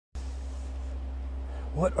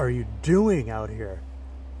What are you doing out here?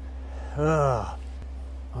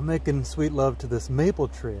 I'm making sweet love to this maple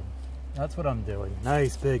tree. That's what I'm doing.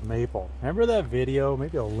 Nice big maple. Remember that video?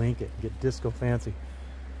 Maybe I'll link it and get disco fancy.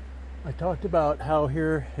 I talked about how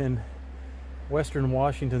here in Western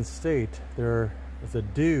Washington State there is a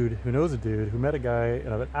dude who knows a dude who met a guy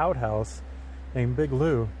in an outhouse named Big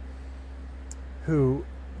Lou who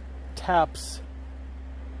taps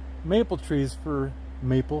maple trees for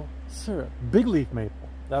maple syrup. Big leaf maple.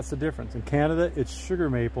 That's the difference. In Canada, it's sugar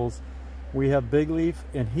maples. We have big leaf,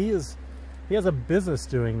 and he has a business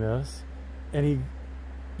doing this, and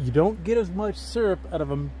you don't get as much syrup out of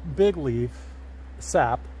a big leaf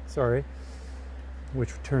sap, sorry,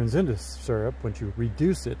 which turns into syrup when you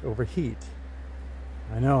reduce it over heat.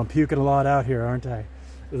 I know I'm puking a lot out here, aren't I?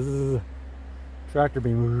 Ugh. Tractor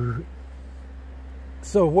beam.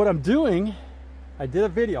 So what I'm doing, I did a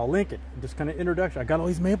video, I'll link it, just kind of introduction. I got all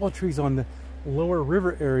these maple trees on the lower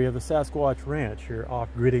river area of the Sasquatch Ranch here off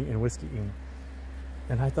Gridding and Whiskey Inn.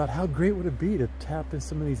 And I thought, how great would it be to tap in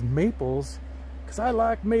some of these maples, because I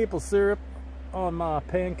like maple syrup on my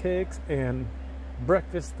pancakes and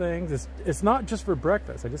breakfast things. It's not just for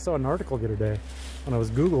breakfast. I just saw an article the other day when I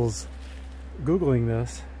was Googling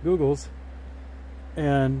this,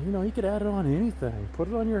 and you know, you could add it on anything. Put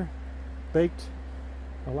it on your baked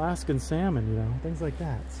Alaskan salmon, you know, things like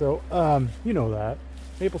that. So, you know that.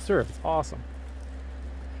 Maple syrup is awesome.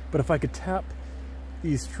 But if I could tap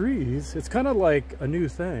these trees, it's kind of like a new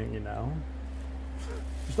thing, you know.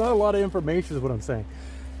 There's not a lot of information is what I'm saying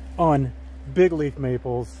on big leaf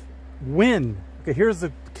maples. When? Okay, here's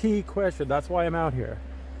the key question. That's why I'm out here.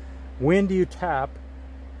 When do you tap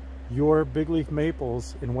your big leaf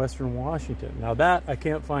maples in Western Washington? Now that I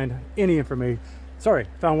can't find any information. Sorry,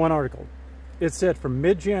 found one article. It said from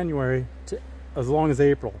mid-January to as long as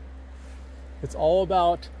April. It's all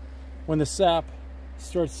about when the sap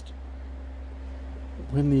starts,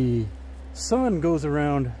 when the sun goes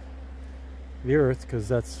around the earth, because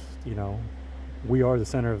that's, you know, we are the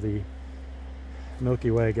center of the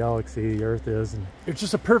Milky Way galaxy, the earth is, and it's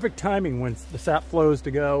just a perfect timing when the sap flows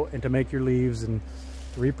to go and to make your leaves and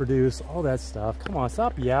to reproduce, all that stuff. Come on,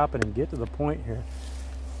 stop yapping and get to the point here.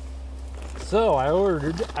 So I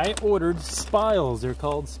ordered spiles. They're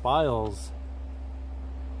called spiles.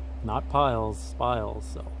 Not piles, spiles.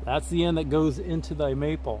 So that's the end that goes into thy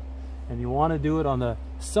maple. And you want to do it on the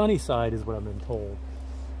sunny side is what I've been told.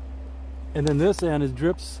 And then this end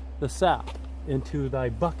drips the sap into thy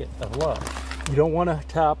bucket of love. You don't want to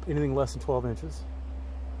tap anything less than 12 inches.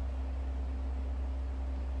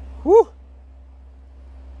 Whew!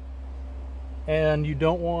 And you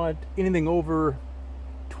don't want anything over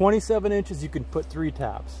 27 inches. You can put 3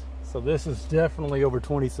 taps. So this is definitely over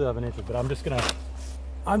 27 inches, but I'm just gonna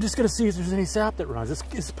see if there's any sap that runs.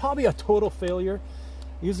 It's probably a total failure.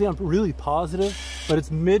 Usually I'm really positive, but it's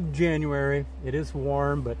mid-January. It is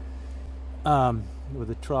warm, but with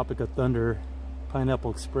the Tropic of Thunder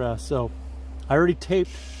Pineapple Express. So I already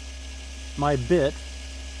taped my bit.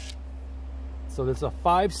 So there's a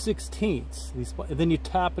 5/16. And then you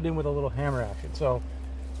tap it in with a little hammer action. So,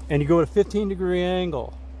 and you go at a 15-degree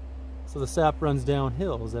angle. So the sap runs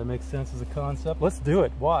downhill. Does that make sense as a concept? Let's do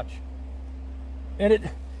it. Watch.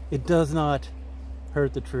 And it does not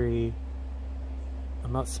hurt the tree.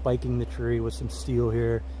 I'm not spiking the tree with some steel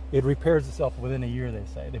here. It repairs itself within a year, they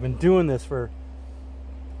say. They've been doing this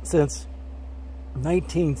since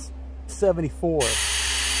 1974.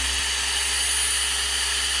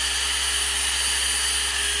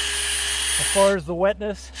 As far as the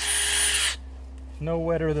wetness, no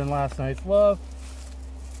wetter than last night's love.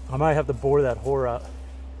 I might have to bore that hole out.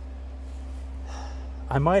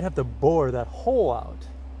 I might have to bore that hole out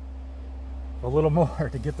a little more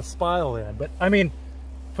to get the spile in. But I mean,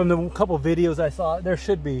 from the couple videos I saw, there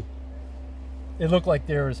should be, it looked like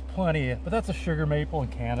there was plenty, but that's a sugar maple in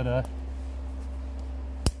Canada.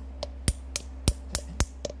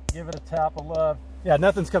 Give it a tap of love. Yeah,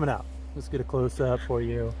 nothing's coming out. Let's get a close up for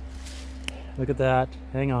you. Look at that.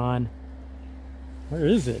 Hang on. Where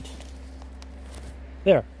is it?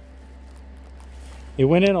 There. It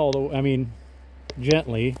went in all the way, I mean,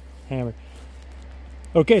 gently hammered.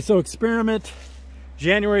 Okay, so experiment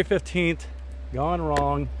January 15th, gone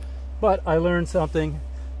wrong, but I learned something.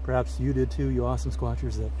 Perhaps you did too, you awesome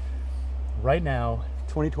squatchers, that right now,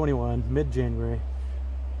 2021, mid-January,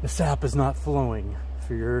 the sap is not flowing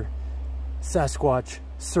for your Sasquatch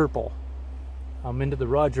Syrple. I'm into the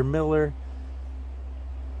Roger Miller.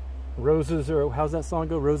 Roses are, how's that song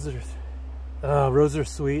go? Roses are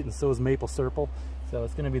sweet, and so is maple Syrple. So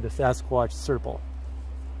it's going to be the Sasquatch Syrple.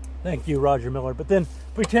 Thank you, Roger Miller. But then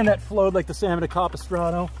pretend that flowed like the salmon of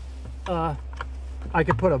Capistrano. I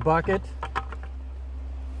could put a bucket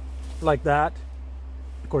like that.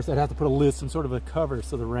 Of course, I'd have to put a lid, some sort of a cover,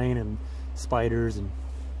 so the rain and spiders and...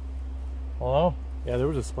 Hello? Yeah, there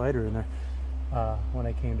was a spider in there when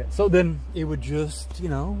I came down. So then it would just, you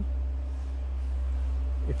know,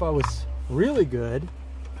 if I was really good,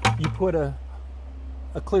 you put a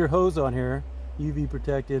clear hose on here, UV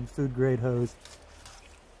protected, food grade hose,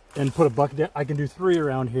 and put a bucket down. I can do 3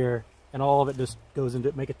 around here, and all of it just goes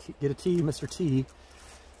into, get a T, Mr. T,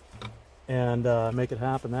 and make it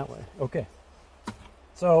happen that way. Okay,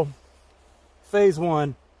 so phase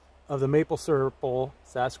 1 of the maple Syrple,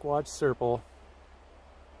 Sasquatch Syrple,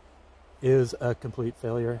 is a complete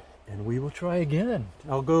failure, and we will try again.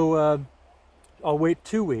 I'll wait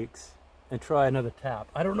 2 weeks and try another tap.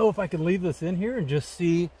 I don't know if I can leave this in here and just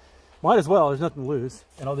see. Might as well, there's nothing to lose,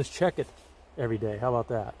 and I'll just check it every day. How about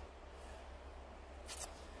that?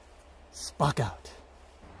 Spuck out.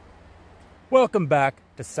 Welcome back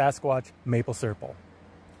to Sasquatch Maple Syrple.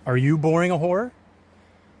 Are you boring a horror?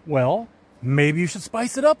 Well, maybe you should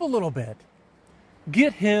spice it up a little bit.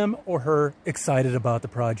 Get him or her excited about the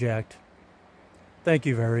project. Thank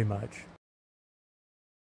you very much.